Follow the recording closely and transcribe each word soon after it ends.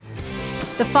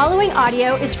The following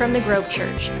audio is from the Grove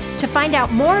Church. To find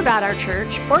out more about our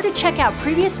church or to check out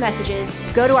previous messages,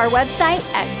 go to our website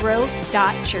at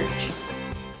grove.church.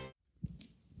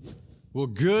 Well,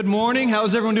 good morning.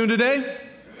 How's everyone doing today?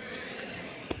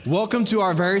 Welcome to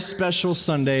our very special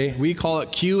Sunday. We call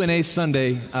it Q&A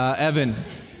Sunday. Evan,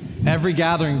 every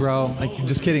gathering, bro. Like,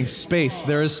 just kidding. Space.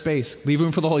 There is space. Leave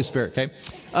room for the Holy Spirit, okay?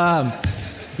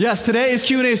 Yes, today is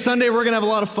Q&A Sunday. We're going to have a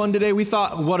lot of fun today. We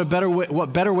thought, what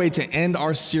better way to end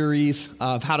our series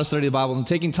of how to study the Bible than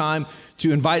taking time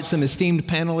to invite some esteemed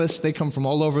panelists. They come from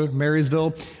all over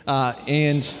Marysville.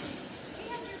 And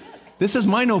this is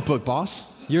my notebook,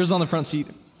 boss. Yours on the front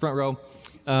row.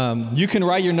 You can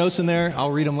write your notes in there.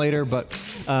 I'll read them later, but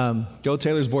go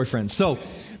Taylor's boyfriend. So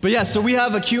we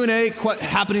have a Q&A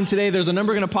happening today. There's a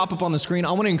number going to pop up on the screen.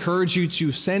 I want to encourage you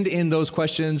to send in those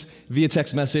questions via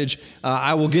text message.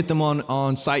 I will get them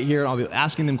on site here. I'll be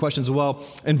asking them questions as well.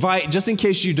 Just in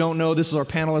case you don't know, this is our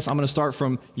panelists. I'm going to start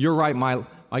from your right, my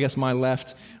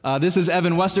left. This is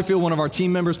Evan Westerfield, one of our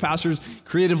team members, pastors,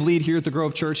 creative lead here at the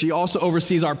Grove Church. He also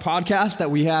oversees our podcast that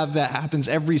we have that happens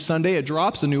every Sunday. It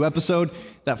drops a new episode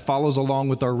that follows along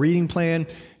with our reading plan.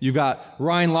 You've got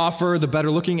Ryan Lawfer, the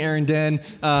better looking Aaron Den.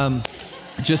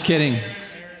 Just kidding.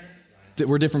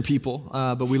 We're different people,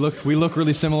 but we look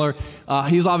really similar.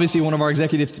 He's obviously one of our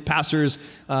executive pastors,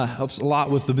 helps a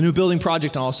lot with the new building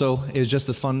project, and also is just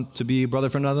a fun to be brother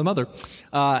from another mother.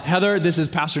 Heather, this is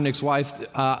Pastor Nick's wife.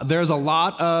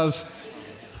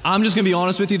 I'm just going to be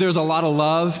honest with you, there's a lot of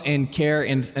love and care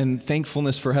and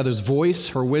thankfulness for Heather's voice,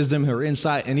 her wisdom, her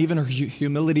insight, and even her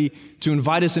humility to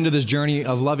invite us into this journey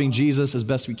of loving Jesus as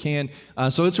best we can.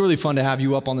 So it's really fun to have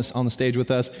you up on the stage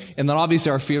with us. And then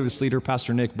obviously our fearless leader,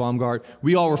 Pastor Nick Baumgart.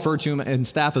 We all refer to him in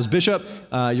staff as Bishop.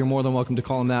 You're more than welcome to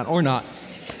call him that or not,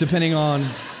 depending on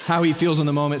how he feels in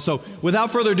the moment. So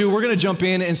without further ado, we're going to jump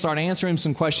in and start answering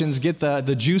some questions, get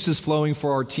the juices flowing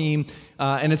for our team.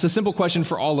 And it's a simple question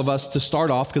for all of us to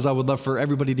start off, because I would love for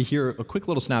everybody to hear a quick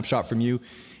little snapshot from you.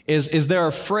 Is there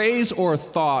a phrase or a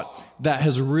thought that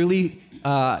has really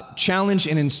challenged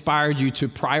and inspired you to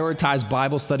prioritize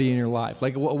Bible study in your life?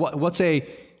 Like what's a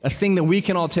thing that we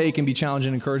can all take and be challenged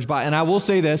and encouraged by? And I will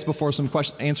say this before some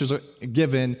answers are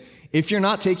given. If you're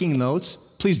not taking notes,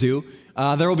 please do.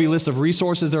 There will be a list of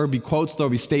resources, there will be quotes, there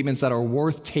will be statements that are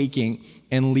worth taking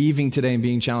and leaving today and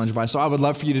being challenged by. So I would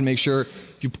love for you to make sure,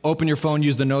 if you open your phone,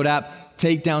 use the note app,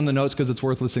 take down the notes because it's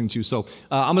worth listening to. So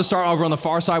I'm going to start over on the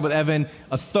far side with Evan,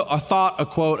 a thought, a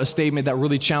quote, a statement that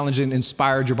really challenged and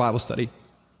inspired your Bible study.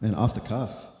 Man, off the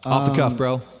cuff. Off the cuff,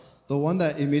 bro. The one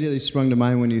that immediately sprung to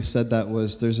mind when you said that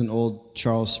was, there's an old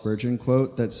Charles Spurgeon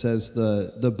quote that says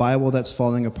the Bible that's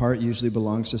falling apart usually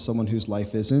belongs to someone whose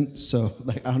life isn't. So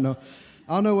I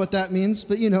don't know what that means,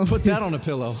 but Put that on a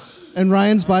pillow. And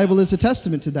Ryan's Bible is a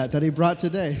testament to that he brought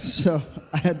today. So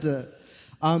I had to,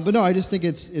 but no, I just think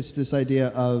it's this idea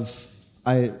of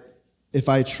if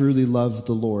I truly love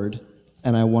the Lord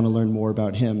and I want to learn more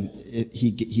about Him,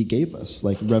 He gave us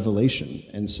like revelation.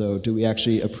 And so do we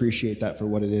actually appreciate that for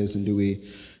what it is, and do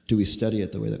we study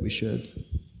it the way that we should?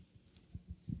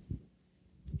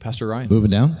 Pastor Ryan.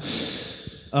 Moving down.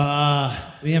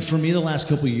 For me, the last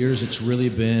couple of years, it's really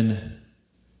been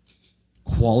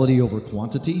quality over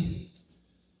quantity.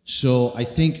 So I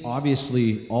think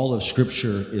obviously all of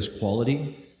Scripture is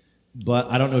quality, but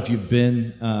I don't know if you've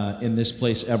been in this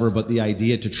place ever, but the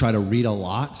idea to try to read a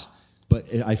lot, but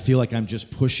I feel like I'm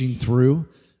just pushing through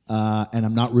and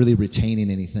I'm not really retaining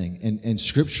anything. And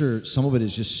Scripture, some of it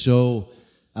is just so,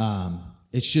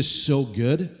 it's just so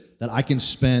good that I can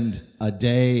spend a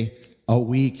day, a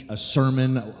week, a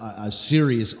sermon, a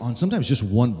series on sometimes just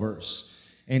one verse.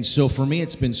 And so for me,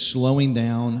 it's been slowing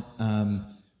down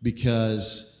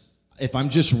because if I'm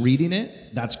just reading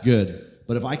it, that's good.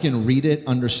 But if I can read it,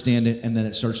 understand it, and then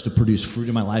it starts to produce fruit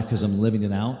in my life because I'm living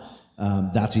it out,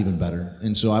 that's even better.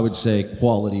 And so I would say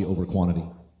quality over quantity.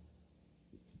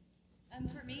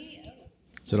 For me...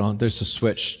 Is it on? There's a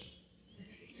switch.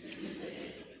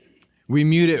 We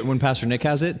mute it when Pastor Nick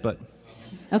has it, but...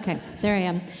 Okay, there I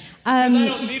am. I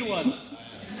don't need one.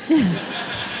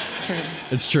 It's true.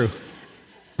 It's true.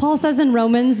 Paul says in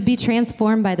Romans, be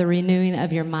transformed by the renewing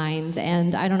of your mind.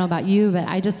 And I don't know about you, but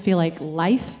I just feel like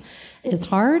life is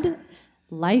hard.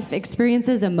 Life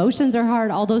experiences, emotions are hard.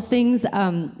 All those things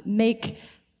make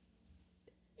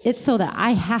it so that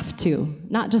I have to,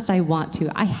 not just I want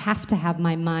to, I have to have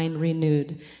my mind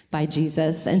renewed by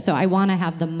Jesus. And so I want to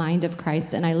have the mind of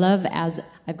Christ. And I love, as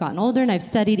I've gotten older and I've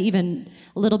studied even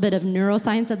a little bit of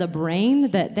neuroscience of the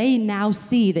brain, that they now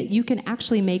see that you can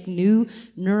actually make new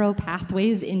neural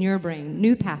pathways in your brain,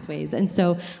 new pathways. And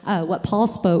so what Paul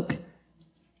spoke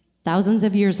thousands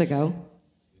of years ago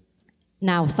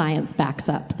now science backs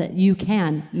up that you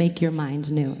can make your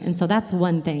mind new. And so that's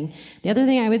one thing. The other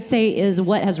thing I would say is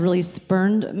what has really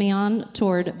spurred me on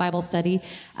toward Bible study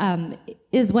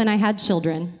is when I had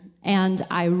children. And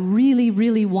I really,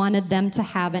 really wanted them to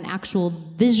have an actual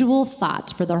visual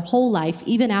thought for their whole life,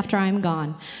 even after I'm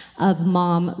gone, of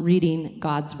mom reading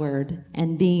God's word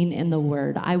and being in the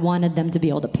word. I wanted them to be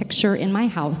able to picture in my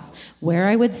house where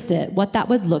I would sit, what that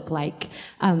would look like,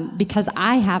 because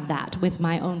I have that with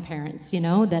my own parents,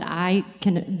 that I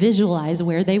can visualize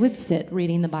where they would sit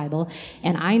reading the Bible.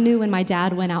 And I knew when my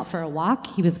dad went out for a walk,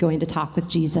 he was going to talk with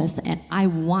Jesus. And I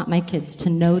want my kids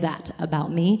to know that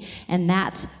about me. And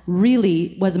that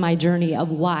really was my journey of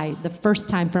why the first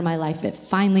time for my life, it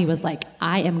finally was like,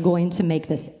 I am going to make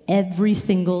this every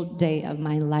single day of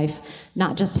my life,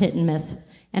 not just hit and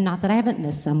miss. And not that I haven't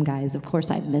missed some, guys. Of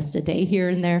course, I've missed a day here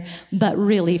and there. But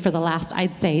really, for the last,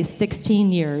 I'd say,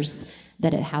 16 years,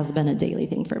 that it has been a daily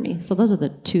thing for me. So those are the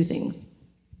two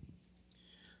things.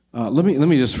 Let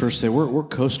me just first say we're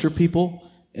coaster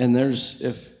people, and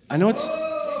I know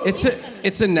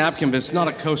it's a napkin, but it's not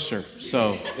a coaster.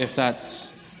 So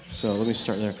let me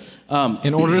start there.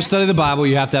 In order to study the Bible,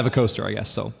 you have to have a coaster, I guess.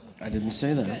 So I didn't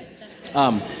say that.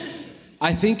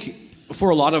 I think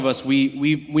for a lot of us,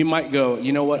 we might go,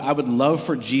 you know what? I would love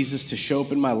for Jesus to show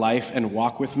up in my life and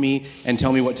walk with me and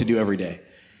tell me what to do every day.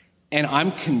 And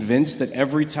I'm convinced that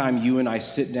every time you and I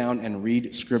sit down and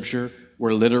read Scripture,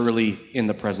 we're literally in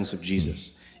the presence of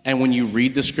Jesus. And when you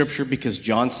read the Scripture, because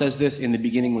John says this, in the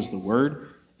beginning was the Word,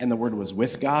 and the Word was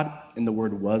with God, and the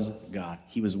Word was God.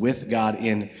 He was with God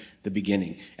in the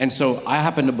beginning. And so I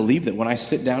happen to believe that when I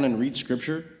sit down and read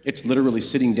Scripture, it's literally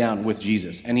sitting down with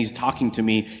Jesus. And he's talking to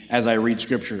me as I read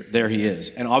Scripture. There he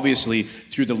is. And obviously,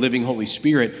 through the living Holy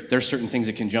Spirit, there's certain things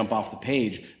that can jump off the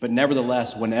page. But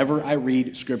nevertheless, whenever I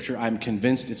read Scripture, I'm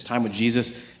convinced it's time with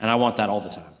Jesus, and I want that all the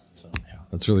time. So, yeah,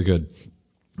 that's really good.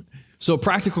 So a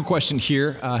practical question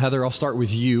here, Heather, I'll start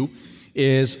with you,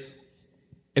 is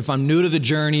if I'm new to the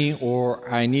journey or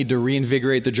I need to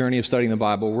reinvigorate the journey of studying the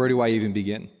Bible, where do I even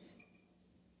begin?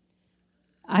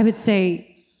 I would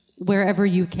say wherever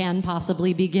you can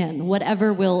possibly begin,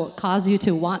 whatever will cause you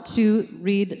to want to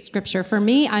read Scripture. For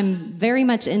me, I'm very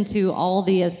much into all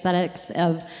the aesthetics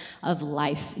of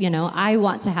life. I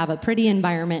want to have a pretty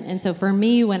environment. And so for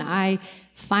me, when I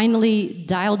finally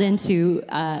dialed into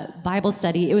Bible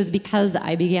study, it was because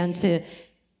I began to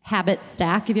habit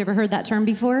stack. Have you ever heard that term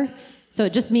before? So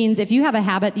it just means if you have a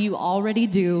habit that you already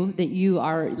do, that you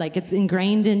are, like it's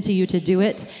ingrained into you to do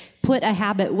it, put a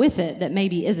habit with it that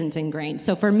maybe isn't ingrained.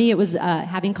 So for me, it was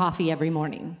having coffee every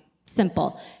morning.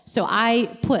 Simple. So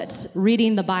I put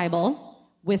reading the Bible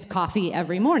with coffee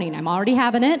every morning. I'm already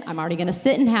having it. I'm already going to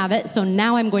sit and have it. So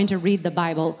now I'm going to read the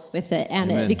Bible with it. And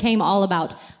Amen. It became all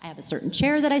about, I have a certain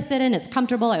chair that I sit in. It's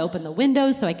comfortable. I open the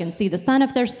windows so I can see the sun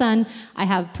if there's sun. I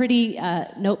have pretty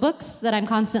notebooks that I'm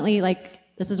constantly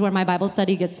this is where my Bible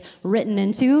study gets written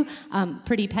into.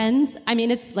 Pretty pens. I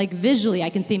mean, it's like visually, I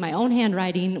can see my own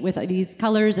handwriting with these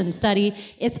colors and study.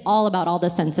 It's all about all the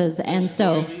senses. And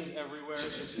so,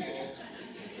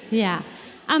 yeah.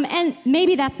 And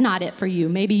maybe that's not it for you.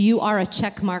 Maybe you are a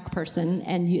check mark person.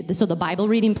 And so the Bible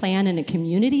reading plan in a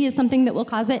community is something that will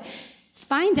cause it.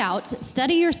 Find out,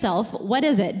 study yourself. What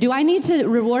is it? Do I need to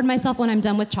reward myself when I'm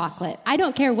done with chocolate? I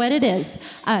don't care what it is.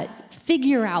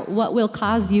 Figure out what will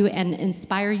cause you and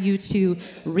inspire you to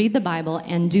read the Bible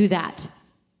and do that.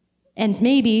 And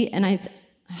maybe,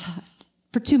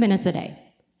 for 2 minutes a day.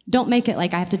 Don't make it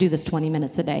like I have to do this 20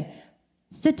 minutes a day.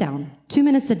 Sit down, 2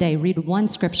 minutes a day, read one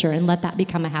scripture and let that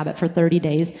become a habit for 30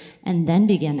 days and then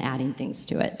begin adding things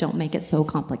to it. Don't make it so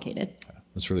complicated.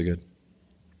 That's really good.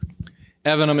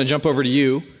 Evan, I'm going to jump over to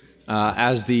you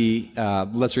as the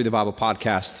Let's Read the Bible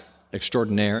podcast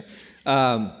extraordinaire.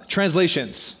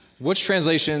 Translations. Which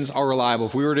translations are reliable?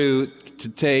 If we were to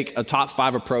take a top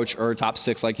 5 approach or a top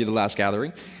 6 like you did last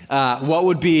gathering, what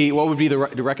would be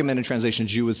the recommended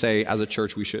translations you would say as a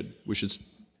church we should engage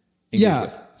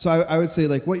with? So I would say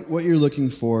what you're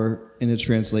looking for in a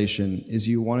translation is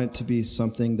you want it to be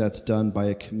something that's done by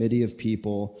a committee of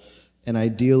people, and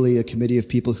ideally a committee of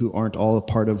people who aren't all a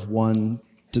part of one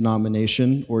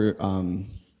denomination or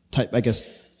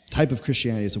type of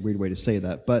Christianity is a weird way to say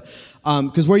that, but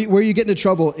because where you get into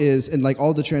trouble is in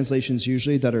all the translations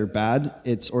usually that are bad,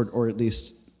 or at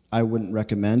least I wouldn't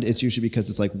recommend. It's usually because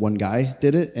it's one guy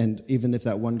did it, and even if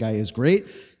that one guy is great,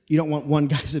 you don't want one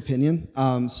guy's opinion.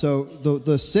 So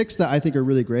the 6 that I think are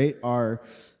really great are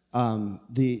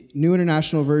the New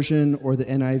International Version or the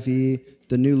NIV,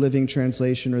 the New Living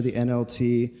Translation or the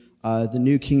NLT, the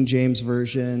New King James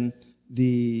Version,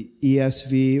 the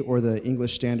ESV or the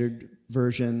English Standard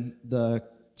Version, the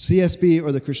CSB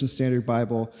or the Christian Standard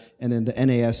Bible, and then the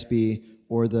NASB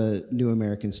or the New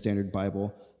American Standard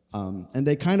Bible. And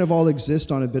they kind of all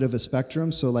exist on a bit of a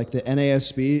spectrum. So like the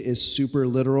NASB is super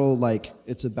literal, like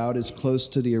it's about as close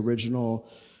to the original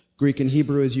Greek and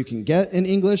Hebrew as you can get in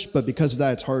English, but because of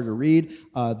that, it's harder to read.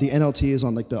 The NLT is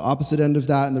on like the opposite end of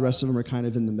that, and the rest of them are kind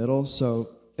of in the middle. So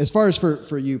as far as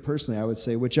for you personally, I would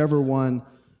say whichever one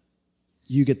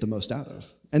you get the most out of.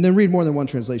 And then read more than one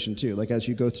translation too. Like as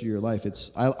you go through your life,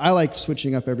 I like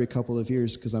switching up every couple of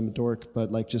years because I'm a dork, but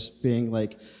like just being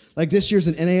like this year's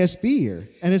an NASB year,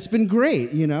 and it's been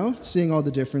great, seeing all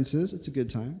the differences. It's a good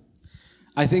time.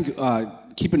 I think,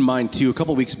 keep in mind, too, a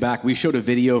couple weeks back, we showed a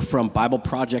video from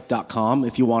BibleProject.com,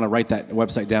 if you want to write that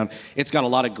website down. It's got a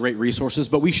lot of great resources,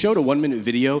 but we showed a 1-minute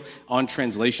video on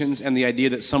translations and the idea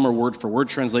that some are word-for-word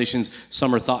translations,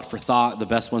 some are thought-for-thought. The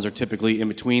best ones are typically in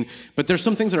between. But there's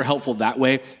some things that are helpful that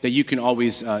way that you can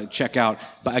always check out.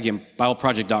 But again,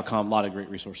 BibleProject.com, a lot of great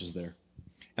resources there.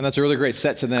 And that's a really great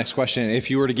set to the next question. If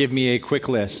you were to give me a quick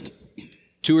list,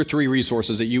 2 or 3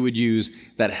 resources that you would use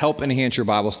that help enhance your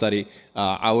Bible study,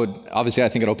 I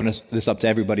think I'd open this up to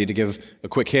everybody to give a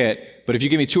quick hit. But if you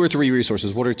give me 2 or 3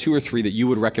 resources, what are 2 or 3 that you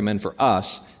would recommend for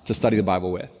us to study the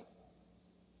Bible with?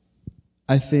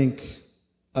 I think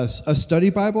a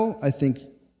study Bible, I think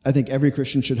every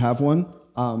Christian should have one,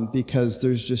 because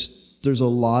there's a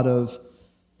lot of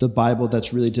the Bible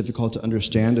that's really difficult to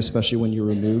understand, especially when you're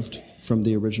removed from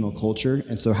the original culture.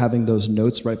 And so having those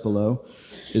notes right below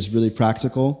is really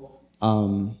practical.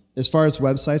 As far as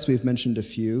websites, we've mentioned a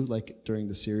few like during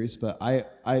the series, but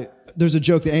there's a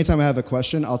joke that anytime I have a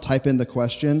question, I'll type in the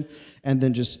question and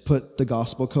then just put the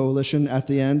Gospel Coalition at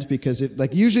the end, because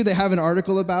usually they have an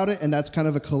article about it, and that's kind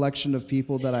of a collection of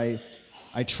people that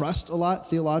I trust a lot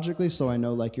theologically, so I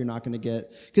know you're not going to get,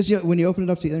 because when you open it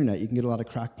up to the internet, you can get a lot of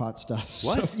crackpot stuff.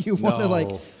 What? So you want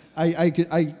to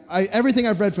I everything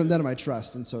I've read from them I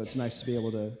trust, and so it's nice to be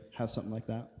able to have something like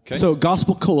that. Okay. So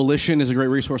Gospel Coalition is a great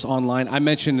resource online. I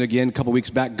mentioned again a couple weeks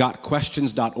back,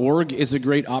 gotquestions.org is a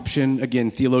great option.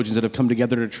 Again, theologians that have come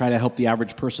together to try to help the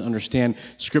average person understand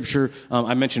Scripture.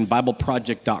 I mentioned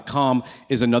BibleProject.com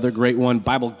is another great one.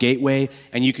 Bible Gateway,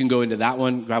 and you can go into that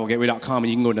one, BibleGateway.com,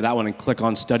 and you can go into that one and click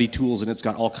on Study Tools, and it's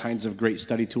got all kinds of great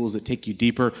study tools that take you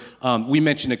deeper. We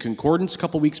mentioned a concordance a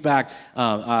couple weeks back,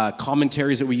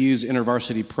 commentaries that we use,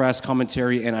 InterVarsity Press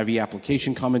commentary, NIV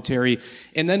application commentary,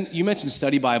 and then you mentioned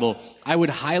Study Bible. I would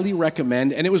highly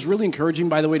recommend, and it was really encouraging,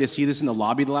 by the way, to see this in the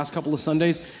lobby the last couple of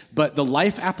Sundays, but the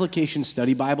Life Application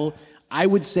Study Bible, I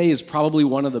would say, is probably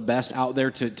one of the best out there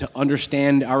to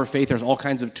understand our faith. There's all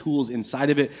kinds of tools inside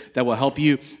of it that will help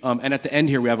you. And at the end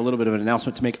here, we have a little bit of an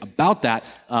announcement to make about that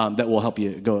that will help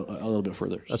you go a little bit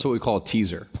further. That's what we call a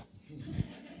teaser.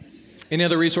 Any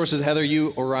other resources, Heather,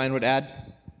 you or Ryan would add?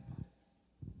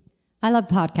 I love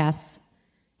podcasts.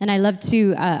 And I love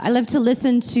to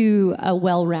listen to a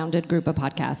well-rounded group of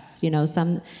podcasts.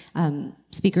 Some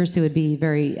speakers who would be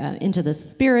very into the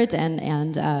spirit and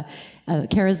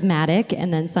charismatic,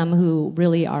 and then some who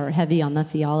really are heavy on the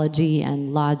theology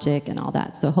and logic and all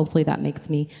that. So hopefully that makes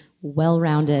me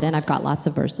well-rounded, and I've got lots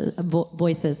of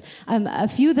voices. A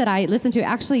few that I listen to,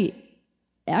 actually,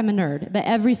 I'm a nerd, but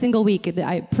every single week,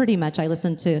 I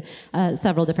listen to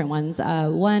several different ones.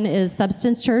 One is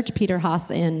Substance Church, Peter Haas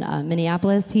in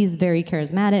Minneapolis. He's very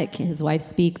charismatic. His wife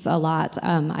speaks a lot.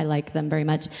 I like them very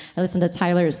much. I listen to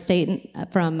Tyler Staten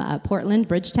from Portland,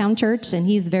 Bridgetown Church, and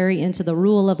he's very into the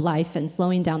rule of life and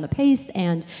slowing down the pace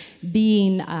and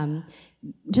being,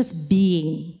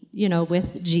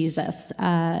 with Jesus.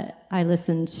 I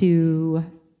listen to...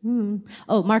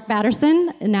 Mark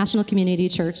Batterson, National Community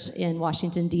Church in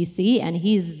Washington, D.C., and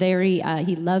he's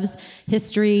he loves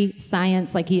history,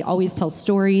 science, he always tells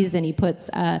stories, and he puts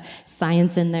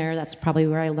science in there. That's probably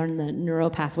where I learned the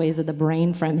neural pathways of the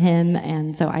brain from him,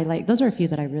 and so those are a few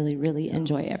that I really, really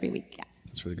enjoy every week. Yeah.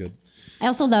 That's really good. I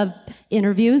also love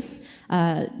interviews.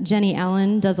 Jenny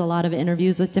Allen does a lot of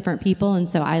interviews with different people, and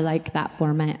so I like that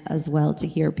format as well, to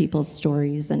hear people's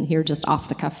stories and hear just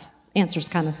off-the-cuff answers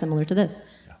kind of similar to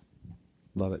this.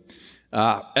 Love it.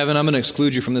 Evan, I'm going to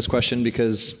exclude you from this question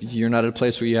because you're not at a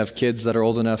place where you have kids that are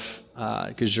old enough,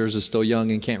 because yours is still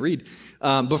young and can't read.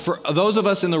 But for those of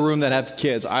us in the room that have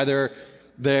kids, either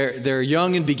they're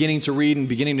young and beginning to read and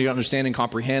beginning to understand and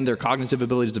comprehend, their cognitive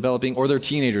abilities developing, or they're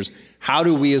teenagers, how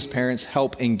do we as parents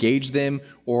help engage them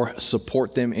or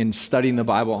support them in studying the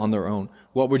Bible on their own?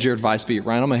 What would your advice be?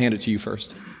 Ryan, I'm going to hand it to you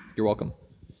first. You're welcome.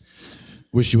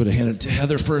 Wish you would have handed it to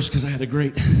Heather first, because I had a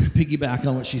great piggyback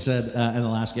on what she said in the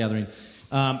last gathering.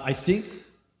 I think,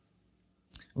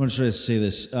 I'm going to try to say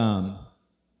this.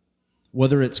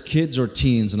 whether it's kids or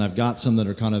teens, and I've got some that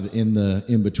are kind of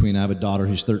in between. I have a daughter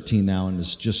who's 13 now and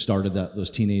has just started those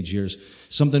teenage years.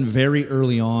 Something very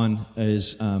early on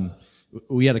is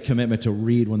we had a commitment to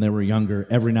read when they were younger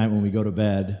every night when we go to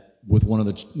bed with one of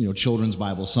the children's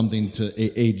Bibles, something to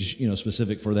age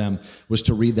specific for them, was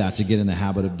to read that, to get in the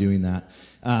habit of doing that.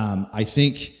 I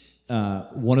think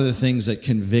one of the things that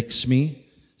convicts me,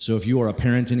 so if you are a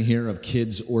parent in here of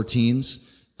kids or teens,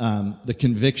 the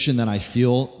conviction that I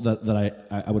feel that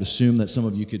I would assume that some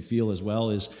of you could feel as well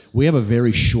is we have a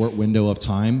very short window of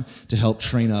time to help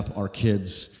train up our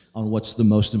kids on what's the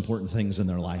most important things in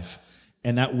their life.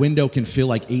 And that window can feel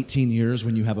like 18 years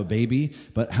when you have a baby,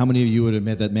 but how many of you would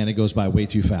admit that, man, it goes by way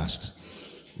too fast?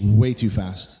 Way too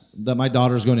fast. That my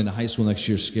daughter's going into high school next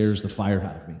year scares the fire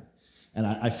out of me. And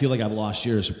I feel like I've lost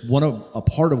years. A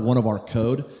part of one of our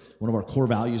core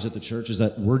values at the church is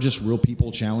that we're just real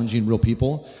people challenging real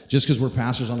people. Just because we're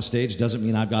pastors on a stage doesn't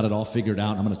mean I've got it all figured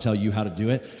out. I'm going to tell you how to do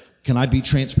it. Can I be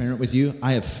transparent with you?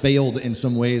 I have failed in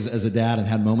some ways as a dad and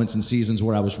had moments and seasons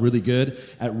where I was really good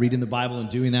at reading the Bible and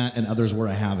doing that, and others where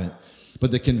I haven't. But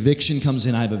the conviction comes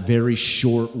in, I have a very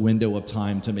short window of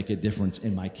time to make a difference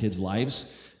in my kids'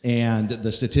 lives. And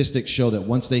the statistics show that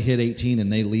once they hit 18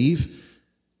 and they leave,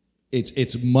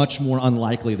 it's much more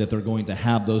unlikely that they're going to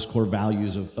have those core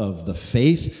values of the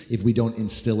faith if we don't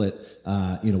instill it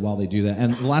while they do that.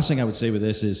 And the last thing I would say with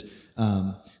this is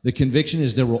the conviction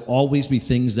is there will always be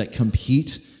things that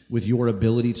compete with your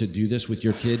ability to do this with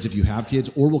your kids if you have kids,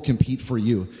 or will compete for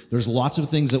you. There's lots of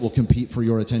things that will compete for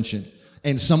your attention.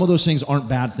 And some of those things aren't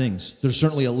bad things. There's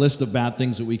certainly a list of bad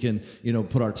things that we can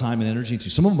put our time and energy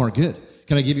into. Some of them are good.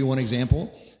 Can I give you one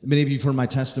example? Many of you have heard my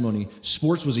testimony.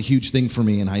 Sports was a huge thing for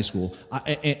me in high school.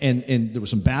 And there were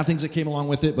some bad things that came along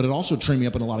with it, but it also trained me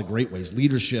up in a lot of great ways.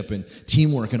 Leadership and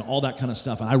teamwork and all that kind of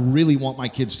stuff. And I really want my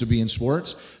kids to be in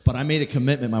sports, but I made a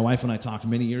commitment. My wife and I talked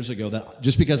many years ago that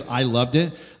just because I loved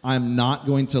it, I'm not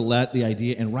going to let the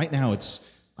idea, and right now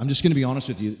I'm just going to be honest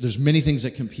with you, there's many things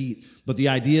that compete, but the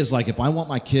idea is like if I want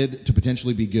my kid to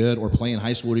potentially be good or play in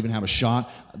high school or even have a shot,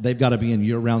 they've got to be in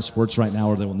year-round sports right now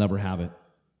or they will never have it.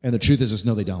 And the truth is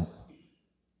no, they don't.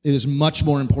 It is much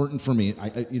more important for me,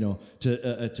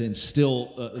 to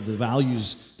instill the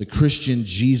values, the Christian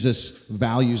Jesus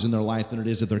values in their life than it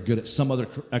is that they're good at some other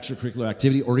extracurricular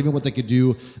activity or even what they could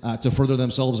do to further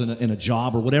themselves in a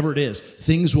job or whatever it is.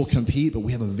 Things will compete, but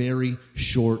we have a very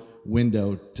short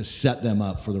window to set them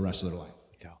up for the rest of their life.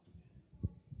 Yeah.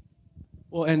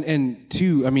 Well, and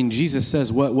two, Jesus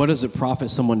says, what does it profit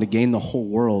someone to gain the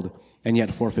whole world and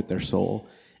yet forfeit their soul?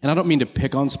 And I don't mean to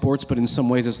pick on sports, but in some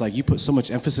ways it's like you put so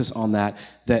much emphasis on that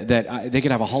they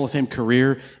could have a Hall of Fame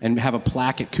career and have a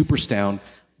plaque at Cooperstown.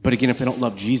 But again, if they don't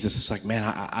love Jesus, it's like, man,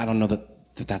 I don't know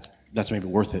that's maybe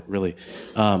worth it, really.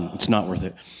 It's not worth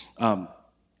it.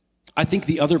 I think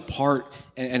the other part,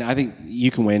 and I think you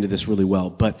can weigh into this really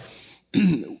well, but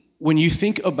when you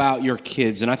think about your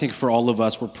kids, and I think for all of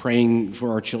us, we're praying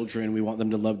for our children, we want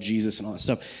them to love Jesus and all that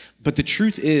stuff. But the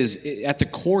truth is, at the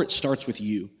core, it starts with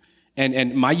you.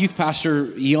 And my youth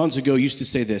pastor eons ago used to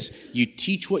say this: you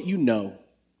teach what you know,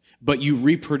 but you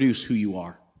reproduce who you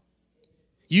are.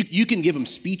 You can give them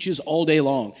speeches all day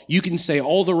long. You can say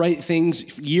all the right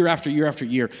things year after year after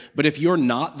year. But if you're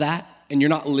not that and you're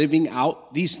not living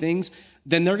out these things,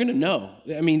 then they're going to know.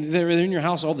 They're in your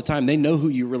house all the time. They know who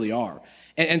you really are.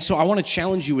 And so I want to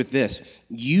challenge you with this.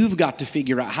 You've got to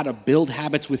figure out how to build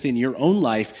habits within your own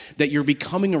life that you're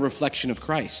becoming a reflection of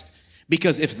Christ.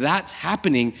 Because if that's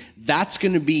happening, that's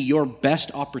going to be your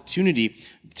best opportunity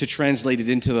to translate it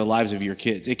into the lives of your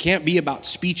kids. It can't be about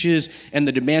speeches and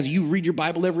the demands. You read your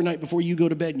Bible every night before you go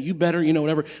to bed, and you better,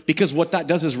 whatever. Because what that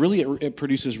does is really it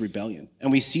produces rebellion.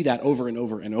 And we see that over and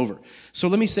over and over. So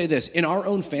let me say this. In our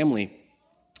own family,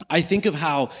 I think of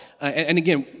how, and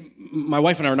again, my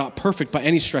wife and I are not perfect by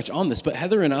any stretch on this, but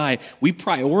Heather and I, we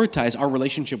prioritize our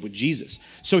relationship with Jesus.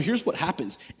 So here's what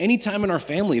happens. Anytime in our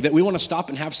family that we want to stop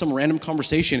and have some random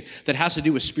conversation that has to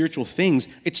do with spiritual things,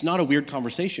 it's not a weird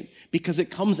conversation because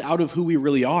it comes out of who we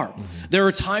really are. Mm-hmm. There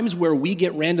are times where we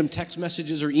get random text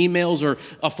messages or emails or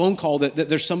a phone call that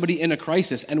there's somebody in a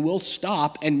crisis, and we'll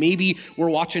stop and maybe we're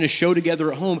watching a show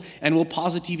together at home and we'll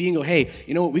pause the TV and go, hey,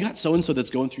 you know what, we got so-and-so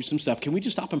that's going through some stuff. Can we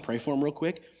just stop and pray for them real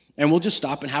quick? And we'll just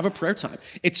stop and have a prayer time.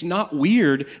 It's not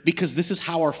weird because this is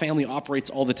how our family operates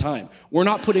all the time. We're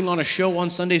not putting on a show on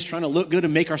Sundays trying to look good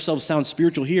and make ourselves sound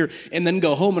spiritual here and then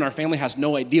go home and our family has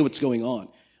no idea what's going on.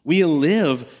 We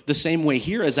live the same way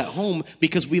here as at home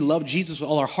because we love Jesus with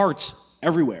all our hearts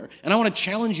everywhere. And I want to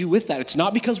challenge you with that. It's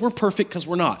not because we're perfect, because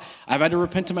we're not. I've had to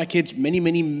repent to my kids many,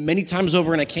 many, many times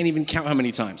over, and I can't even count how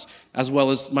many times, as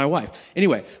well as my wife.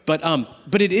 Anyway, but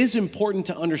it is important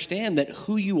to understand that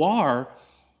who you are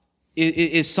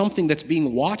is something that's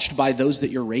being watched by those that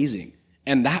you're raising.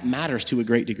 And that matters to a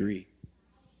great degree.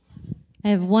 I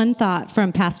have one thought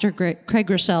from Pastor Craig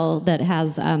Rochelle that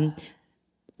has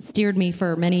steered me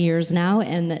for many years now,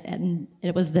 and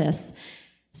it was this.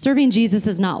 Serving Jesus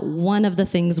is not one of the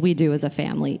things we do as a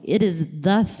family. It is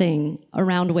the thing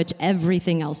around which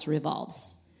everything else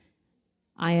revolves.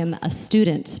 I am a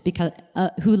student because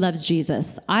who loves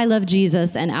Jesus. I love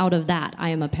Jesus, and out of that, I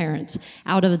am a parent.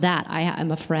 Out of that, I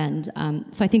am a friend.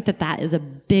 So I think that is a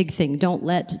big thing. Don't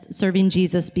let serving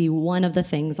Jesus be one of the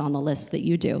things on the list that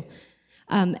you do.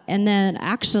 And then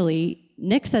actually,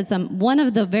 Nick said one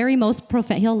of the very most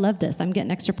profound, he'll love this. I'm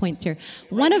getting extra points here.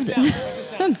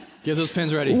 Get those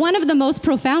pens ready. One of the most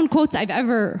profound quotes I've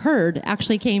ever heard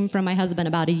actually came from my husband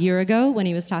about a year ago when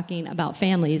he was talking about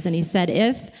families. And he said,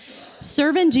 if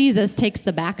serving Jesus takes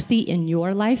the backseat in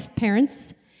your life,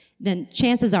 parents, then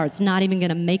chances are it's not even going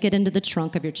to make it into the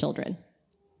trunk of your children.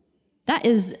 That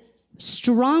is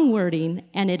strong wording,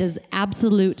 and it is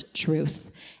absolute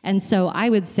truth. And so I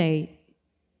would say,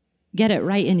 get it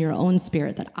right in your own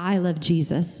spirit that I love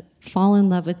Jesus, fall in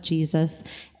love with Jesus,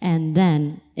 and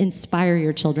then inspire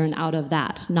your children out of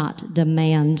that, not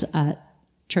demand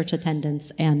church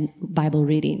attendance and Bible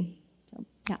reading. So,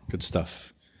 yeah. Good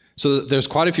stuff. So there's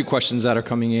quite a few questions that are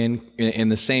coming in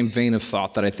the same vein of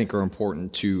thought that I think are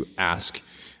important to ask.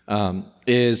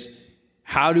 Is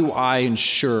how do I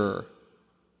ensure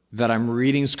that I'm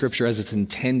reading Scripture as it's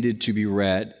intended to be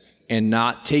read, and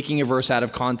not taking a verse out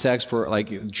of context? For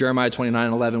like Jeremiah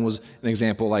 29:11 was an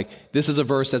example. Like, this is a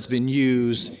verse that's been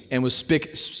used and was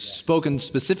spoken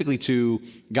specifically to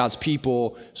God's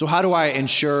people. So how do I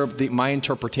ensure that my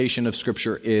interpretation of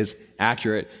Scripture is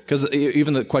accurate? Because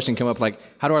even the question came up, like,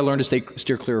 how do I learn to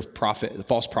steer clear of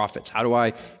false prophets? How do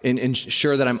I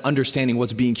ensure that I'm understanding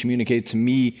what's being communicated to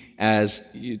me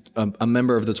as a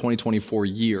member of the 2024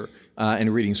 year?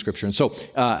 And reading Scripture. And so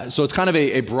it's kind of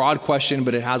a broad question,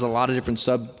 but it has a lot of different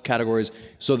subcategories.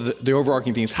 So the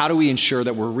overarching thing is, how do we ensure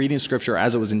that we're reading Scripture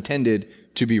as it was intended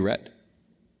to be read?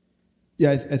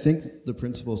 Yeah, I think the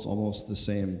principle is almost the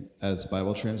same as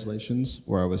Bible translations,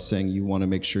 where I was saying you want to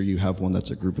make sure you have one that's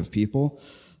a group of people.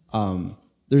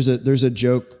 There's a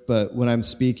joke, but when I'm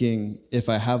speaking, if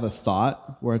I have a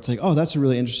thought where it's like, oh, that's a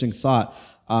really interesting thought,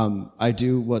 I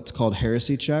do what's called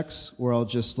heresy checks, where I'll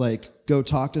just go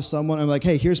talk to someone. I'm like,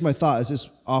 hey, here's my thought. Is this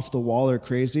off the wall or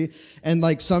crazy? And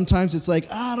sometimes it's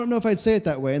like, I don't know if I'd say it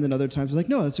that way. And then other times it's like,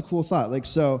 no, that's a cool thought.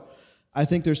 So I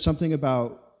think there's something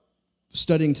about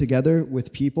studying together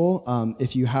with people.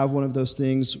 If you have one of those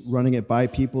things, running it by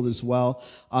people as well.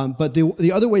 But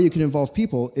the other way you can involve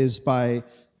people is by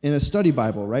in a study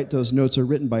Bible, right? Those notes are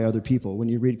written by other people. When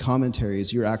you read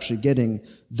commentaries, you're actually getting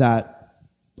that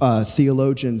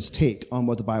theologian's take on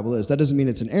what the Bible is. That doesn't mean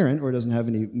it's inerrant or it doesn't have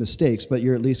any mistakes, but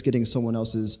you're at least getting someone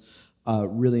else's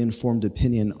really informed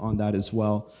opinion on that as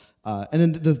well. And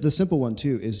then the simple one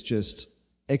too is just,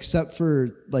 except for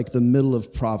the middle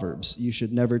of Proverbs, you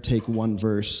should never take one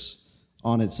verse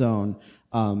on its own.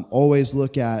 Always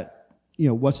look at,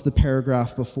 what's the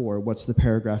paragraph before, what's the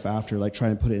paragraph after, try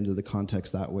and put it into the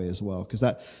context that way as well. Because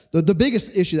the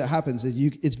biggest issue that happens is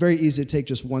it's very easy to take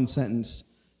just one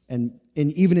sentence and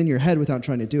even in your head, without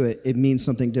trying to do it, it means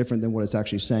something different than what it's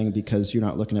actually saying because you're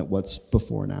not looking at what's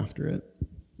before and after it.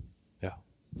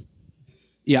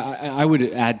 Yeah, I would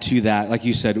add to that, like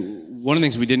you said, one of the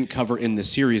things we didn't cover in this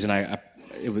series, and I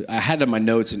had it in my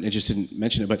notes and I just didn't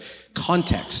mention it, but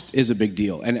context is a big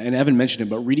deal. And Evan mentioned it,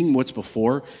 but reading what's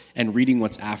before and reading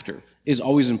what's after is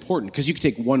always important, because you could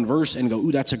take one verse and go,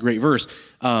 ooh, that's a great verse.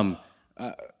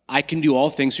 I can do all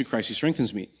things through Christ who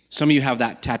strengthens me. Some of you have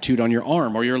that tattooed on your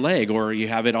arm or your leg, or you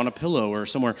have it on a pillow or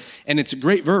somewhere, and it's a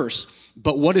great verse.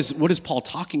 But what is Paul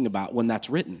talking about when that's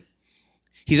written?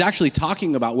 He's actually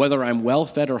talking about whether I'm well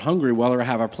fed or hungry, whether I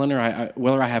have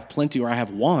plenty or I have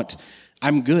want.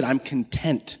 I'm good. I'm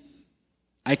content.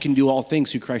 I can do all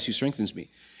things through Christ who strengthens me.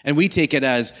 And we take it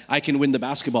as I can win the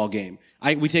basketball game.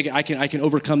 We take it I can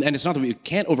overcome, and it's not that we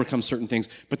can't overcome certain things,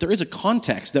 but there is a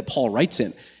context that Paul writes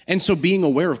in. And so being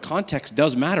aware of context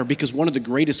does matter, because one of the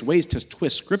greatest ways to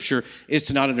twist Scripture is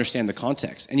to not understand the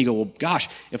context. And you go, well, gosh,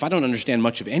 if I don't understand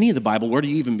much of any of the Bible, where do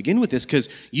you even begin with this? Because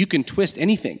you can twist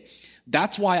anything.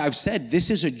 That's why I've said this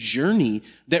is a journey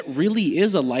that really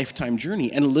is a lifetime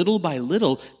journey. And little by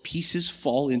little, pieces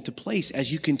fall into place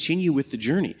as you continue with the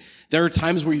journey. There are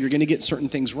times where you're going to get certain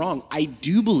things wrong. I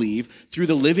do believe through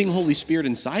the living Holy Spirit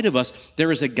inside of us,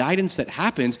 there is a guidance that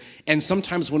happens. And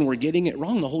sometimes when we're getting it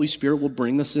wrong, the Holy Spirit will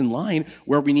bring us in line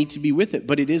where we need to be with it.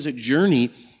 But it is a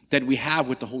journey that we have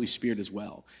with the Holy Spirit as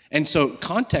well. And so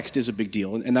context is a big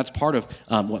deal, and that's part of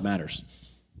what matters.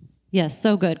 Yes,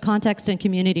 so good. Context and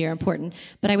community are important.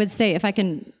 But I would say, if I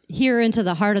can hear into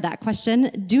the heart of that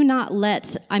question, do not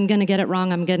let I'm going to get it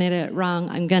wrong, I'm going to get it wrong,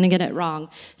 I'm going to get it wrong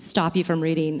stop you from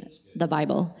reading the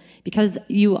Bible, because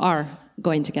you are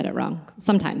going to get it wrong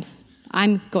sometimes.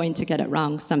 I'm going to get it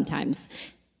wrong sometimes.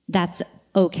 That's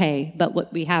okay. But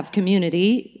what we have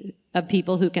community of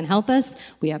people who can help us.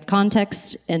 We have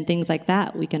context and things like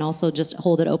that. We can also just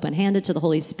hold it open-handed to the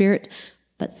Holy Spirit.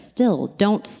 But still,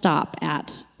 don't stop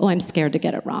at, I'm scared to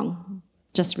get it wrong.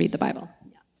 Just read the Bible.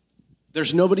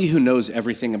 There's nobody who knows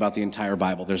everything about the entire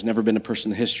Bible. There's never been a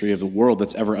person in the history of the world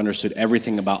that's ever understood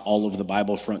everything about all of the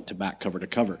Bible front to back, cover to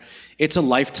cover. It's a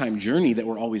lifetime journey that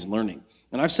we're always learning.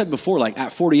 And I've said before, like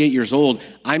at 48 years old,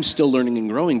 I'm still learning and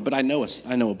growing, but I know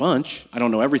a bunch. I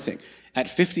don't know everything. At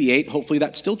 58, hopefully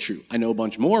that's still true. I know a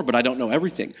bunch more, but I don't know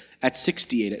everything. At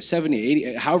 68, at 70,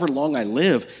 80, however long I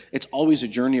live, it's always a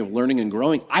journey of learning and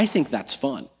growing. I think that's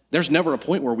fun. There's never a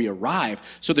point where we arrive.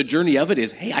 So the journey of it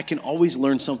is, hey, I can always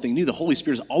learn something new. The Holy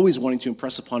Spirit is always wanting to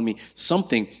impress upon me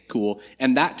something cool,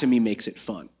 and that to me makes it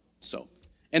fun. So,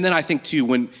 and then I think too,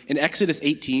 when in Exodus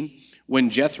 18, when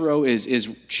Jethro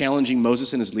is challenging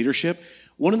Moses in his leadership,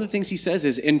 one of the things he says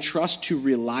is entrust to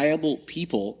reliable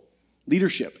people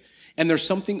leadership. And there's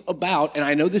something about, and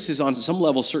I know this is on some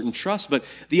level certain trust, but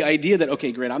the idea that,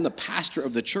 okay, great, I'm the pastor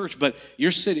of the church, but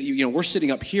we're sitting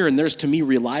up here, and there's, to me,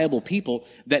 reliable people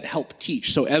that help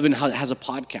teach. So Evan has a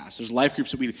podcast. There's life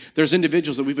groups there's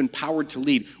individuals that we've empowered to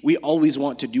lead. We always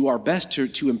want to do our best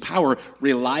to empower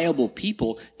reliable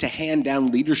people to hand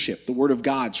down leadership, the Word of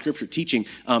God, Scripture, teaching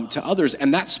to others.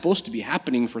 And that's supposed to be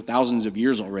happening for thousands of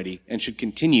years already and should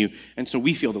continue. And so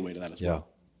we feel the weight of that as well.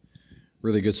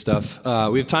 Really good stuff.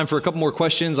 We have time for a couple more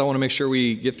questions. I want to make sure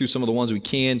we get through some of the ones we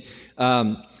can.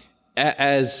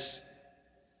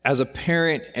 As a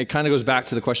parent, it kind of goes back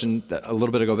to the question a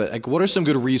little bit ago, but like, what are some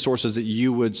good resources that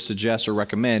you would suggest or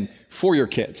recommend for your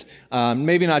kids?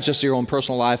 Maybe not just your own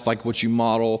personal life, like what you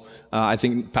model. I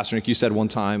think, Pastor Nick, you said one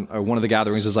time, or one of the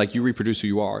gatherings is like, you reproduce who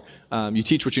you are. You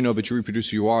teach what you know, but you reproduce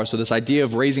who you are. So this idea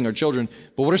of raising our children,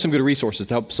 but what are some good resources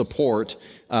to help support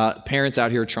parents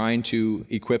out here trying to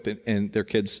equip and their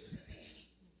kids?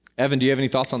 Evan, do you have any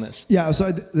thoughts on this? Yeah, so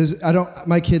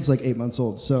my kid's like 8 months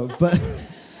old, so,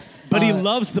 But he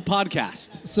loves the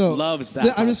podcast. So loves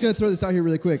that. I'm just going to throw this out here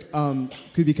really quick,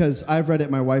 because I've read it.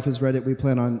 My wife has read it. We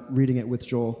plan on reading it with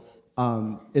Joel.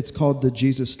 It's called the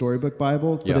Jesus Storybook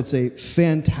Bible, but it's a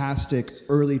fantastic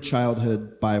early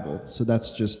childhood Bible. So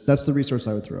that's the resource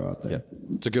I would throw out there. Yeah,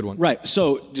 it's a good one. Right.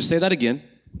 So just say that again.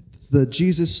 It's the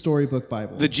Jesus Storybook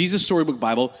Bible. The Jesus Storybook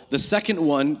Bible. The second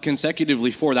one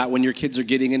consecutively for that, when your kids are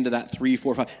getting into that 3,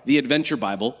 4, 5, the Adventure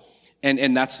Bible.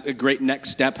 And that's a great next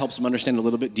step, helps them understand a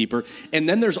little bit deeper. And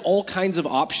then there's all kinds of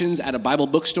options at a Bible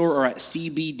bookstore or at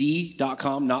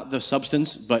cbd.com, not the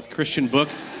substance, but Christian book.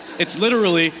 It's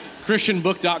literally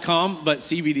christianbook.com, but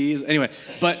CBD is, anyway.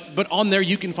 But on there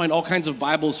you can find all kinds of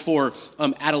Bibles for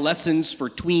adolescents, for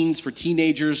tweens, for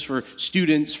teenagers, for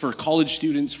students, for college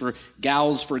students, for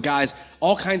gals, for guys,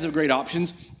 all kinds of great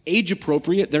options. Age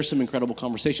appropriate, there's some incredible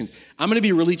conversations. I'm going to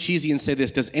be really cheesy and say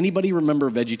this. Does anybody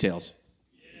remember VeggieTales?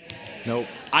 Nope.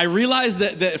 I realized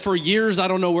that for years, I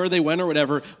don't know where they went or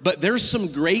whatever, but there's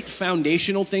some great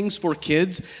foundational things for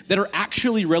kids that are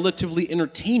actually relatively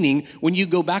entertaining when you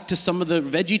go back to some of the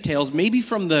VeggieTales, maybe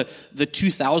from the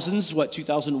 2000s,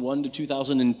 2001 to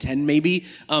 2010 maybe,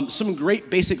 some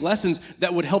great basic lessons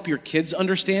that would help your kids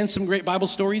understand some great Bible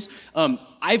stories.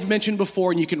 I've mentioned before,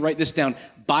 and you can write this down,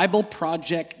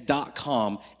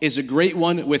 BibleProject.com is a great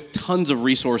one with tons of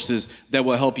resources that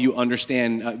will help you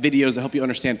understand, videos that help you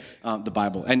understand the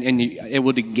Bible, and it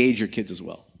would engage your kids as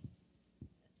well.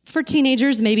 For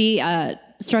teenagers, maybe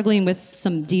struggling with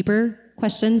some deeper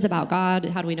questions about God,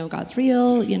 how do we know God's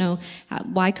real,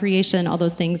 why creation, all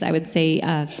those things, I would say,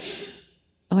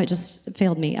 it just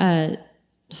failed me. Oh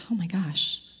my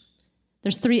gosh.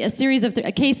 There's a series of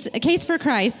a case for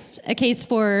Christ, a case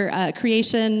for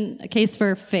creation, a case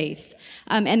for faith,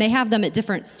 and they have them at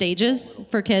different stages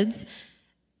for kids.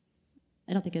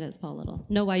 I don't think it is Paul Little.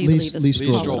 Know Why You Lee- Believe is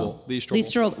Lee Paul Strobel.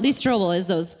 Little. Lee Strobel is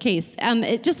those case.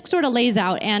 It just sort of lays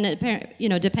out, and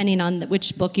depending on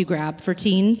which book you grab for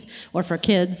teens or for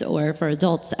kids or for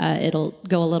adults, it'll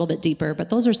go a little bit deeper. But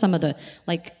those are some of the,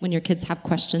 like when your kids have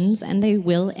questions, and they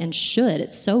will and should.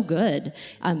 It's so good.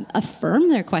 Affirm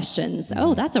their questions.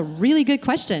 Oh, that's a really good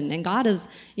question, and God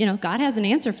has an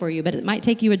answer for you, but it might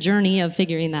take you a journey of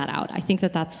figuring that out. I think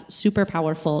that's super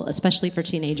powerful, especially for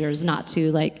teenagers, not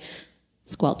to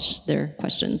squelch their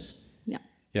questions.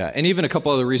 Yeah, and even a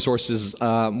couple other resources.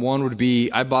 One would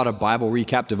be, I bought a Bible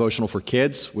recap devotional for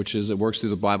kids, it works through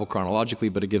the Bible chronologically,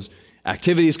 but it gives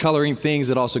activities, coloring things.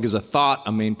 It also gives a thought,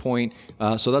 a main point.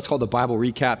 So that's called the Bible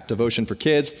recap devotion for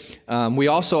kids. We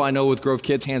also, I know with Grove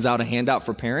Kids, hands out a handout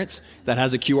for parents that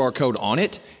has a QR code on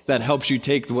it that helps you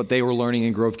take what they were learning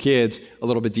in Grove Kids a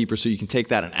little bit deeper, so you can take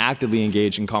that and actively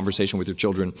engage in conversation with your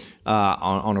children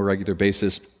on a regular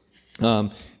basis.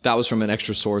 That was from an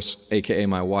extra source, aka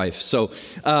my wife. So,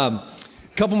 a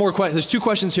couple more questions. There's two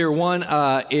questions here. One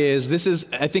I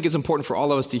think it's important for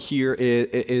all of us to hear,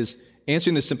 is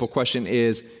answering this simple question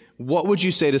is, what would you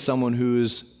say to someone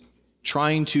who's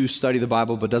trying to study the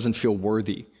Bible but doesn't feel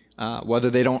worthy?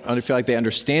 Whether they don't feel like they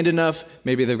understand enough,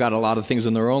 maybe they've got a lot of things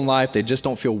in their own life, they just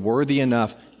don't feel worthy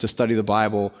enough to study the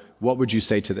Bible. What would you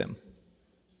say to them?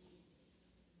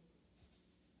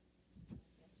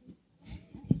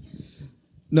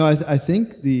 No, I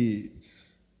think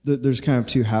there's kind of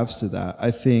two halves to that.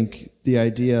 I think the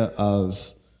idea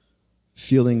of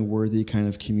feeling worthy kind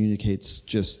of communicates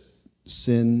just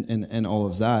sin and all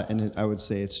of that. And I would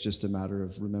say it's just a matter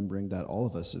of remembering that all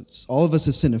of us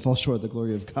have sinned and fall short of the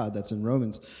glory of God. That's in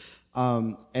Romans.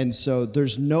 And so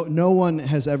there's no one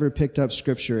has ever picked up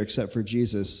scripture except for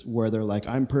Jesus, where they're like,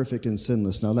 I'm perfect and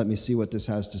sinless. Now let me see what this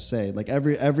has to say. Like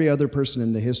every other person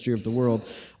in the history of the world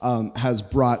has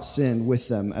brought sin with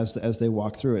them as they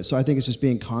walk through it. So I think it's just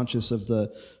being conscious of the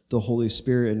Holy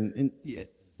Spirit and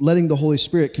letting the Holy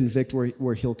Spirit convict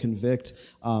where he'll convict,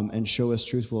 and show us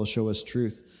truth where he'll show us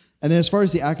truth. And then as far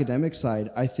as the academic side,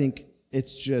 I think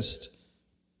it's just,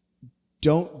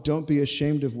 don't be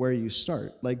ashamed of where you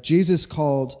start. Like Jesus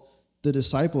called the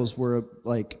disciples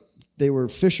they were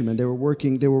fishermen. They were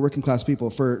working class people.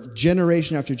 For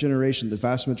generation after generation, the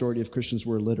vast majority of Christians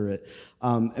were illiterate,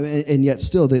 and yet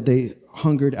still they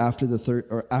hungered after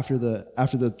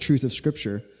the truth of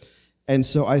Scripture. And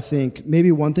so I think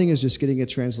maybe one thing is just getting a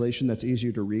translation that's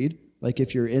easier to read. Like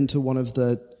if you're into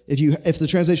if the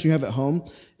translation you have at home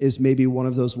is maybe one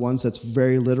of those ones that's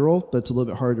very literal, but it's a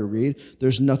little bit harder to read,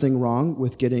 there's nothing wrong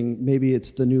with getting, maybe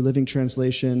it's the New Living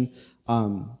Translation.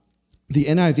 The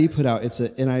NIV put out, it's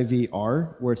an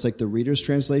NIV-R, where it's like the reader's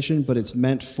translation, but it's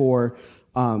meant for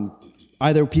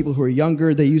either people who are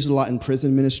younger. They use it a lot in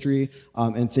prison ministry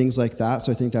and things like that.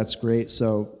 So I think that's great.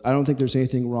 So I don't think there's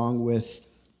anything wrong with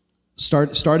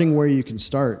starting where you can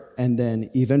start, and then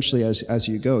eventually as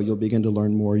you go, you'll begin to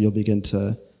learn more. You'll begin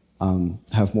to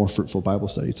have more fruitful Bible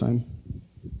study time.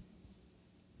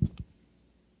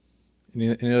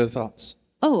 Any other thoughts?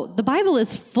 Oh, the Bible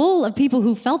is full of people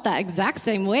who felt that exact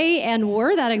same way and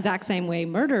were that exact same way.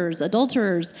 Murderers,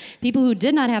 adulterers, people who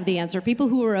did not have the answer, people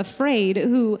who were afraid,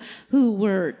 who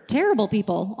were terrible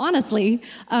people, honestly,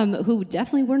 who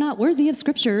definitely were not worthy of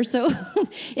Scripture. So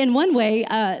in one way,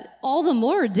 all the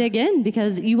more dig in,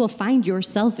 because you will find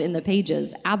yourself in the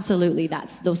pages. Absolutely.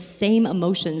 That's those same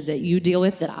emotions that you deal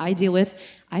with, that I deal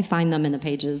with. I find them in the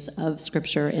pages of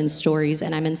Scripture and stories,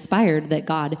 and I'm inspired that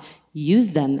God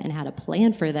used them and had a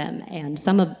plan for them. And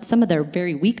some of their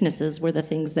very weaknesses were the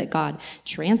things that God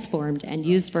transformed and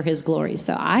used for His glory.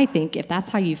 So I think if that's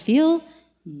how you feel,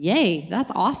 yay,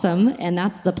 that's awesome, and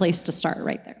that's the place to start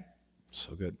right there.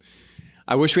 So good.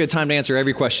 I wish we had time to answer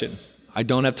every question. I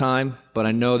don't have time, but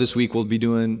I know this week we'll be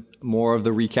doing more of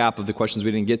the recap of the questions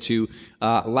we didn't get to.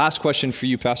 Last question for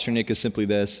you, Pastor Nick, is simply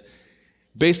this.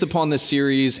 Based upon this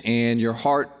series and your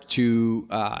heart to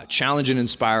challenge and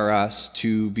inspire us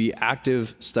to be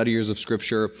active studiers of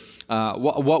Scripture,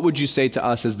 what would you say to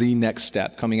us as the next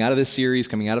step coming out of this series,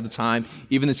 coming out of the time,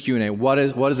 even this Q&A? What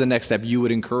is the next step you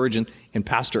would encourage and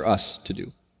pastor us to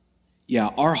do? Yeah,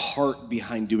 our heart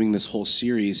behind doing this whole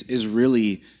series is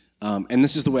really, and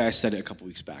this is the way I said it a couple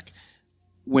weeks back.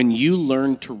 When you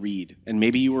learn to read, and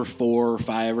maybe you were 4 or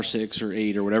 5 or 6 or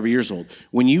 8 or whatever years old,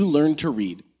 when you learn to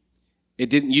read, you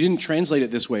didn't translate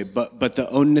it this way, but the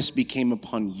onus became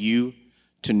upon you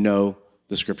to know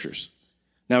the Scriptures.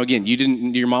 Now, again,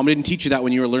 your mom didn't teach you that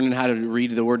when you were learning how to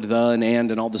read the word the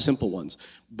and all the simple ones,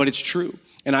 but it's true.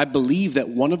 And I believe that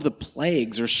one of the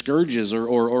plagues or scourges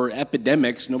or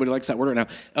epidemics, nobody likes that word right now,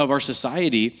 of our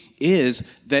society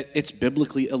is that it's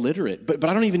biblically illiterate. But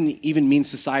I don't even mean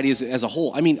society as a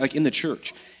whole. I mean like in the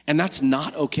church. And that's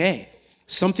not okay.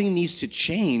 Something needs to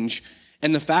change.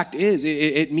 And the fact is,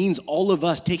 it means all of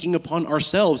us taking upon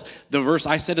ourselves the verse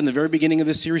I said in the very beginning of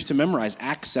this series to memorize,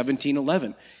 Acts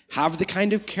 17:11. Have the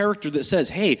kind of character that says,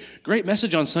 hey, great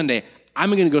message on Sunday. I'm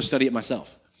going to go study it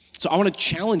myself. So I want to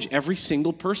challenge every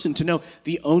single person to know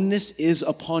the onus is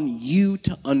upon you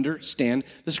to understand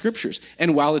the scriptures.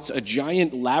 And while it's a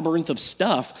giant labyrinth of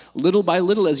stuff, little by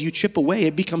little as you chip away,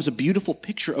 it becomes a beautiful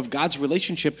picture of God's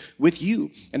relationship with you.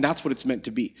 And that's what it's meant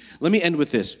to be. Let me end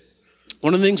with this.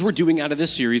 One of the things we're doing out of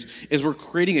this series is we're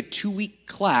creating a 2-week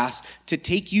class to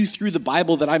take you through the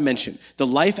Bible that I mentioned, the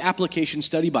Life Application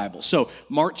Study Bible. So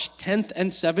March 10th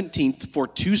and 17th for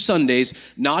 2 Sundays,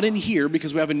 not in here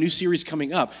because we have a new series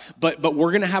coming up, but we're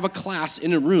going to have a class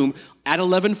in a room at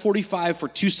 11:45 for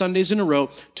 2 Sundays in a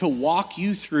row to walk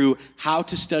you through how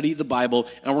to study the Bible,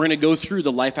 and we're going to go through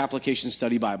the Life Application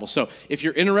Study Bible. So if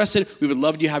you're interested, we would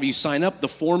love to have you sign up. The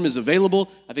form is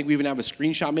available. I think we even have a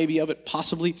screenshot maybe of it,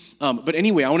 possibly. But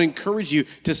anyway, I want to encourage you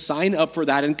to sign up for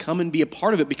that and come and be a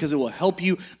part of it because it will help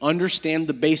you understand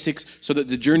the basics so that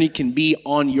the journey can be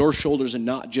on your shoulders and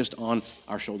not just on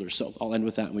our shoulders. So I'll end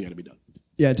with that, and we got to be done.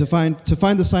 Yeah, to find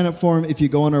the sign-up form, if you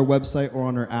go on our website or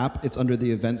on our app, it's under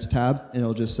the events tab, and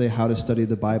it'll just say how to study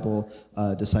the Bible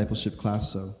discipleship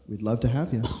class. So we'd love to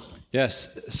have you.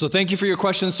 Yes. So thank you for your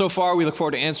questions so far. We look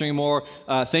forward to answering more.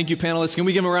 Thank you, panelists. Can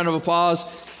we give them a round of applause?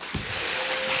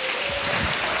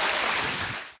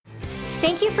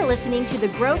 Thank you for listening to the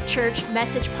Grove Church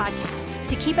Message Podcast.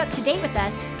 To keep up to date with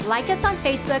us, like us on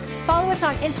Facebook, follow us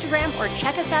on Instagram, or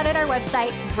check us out at our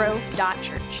website,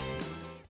 grove.church.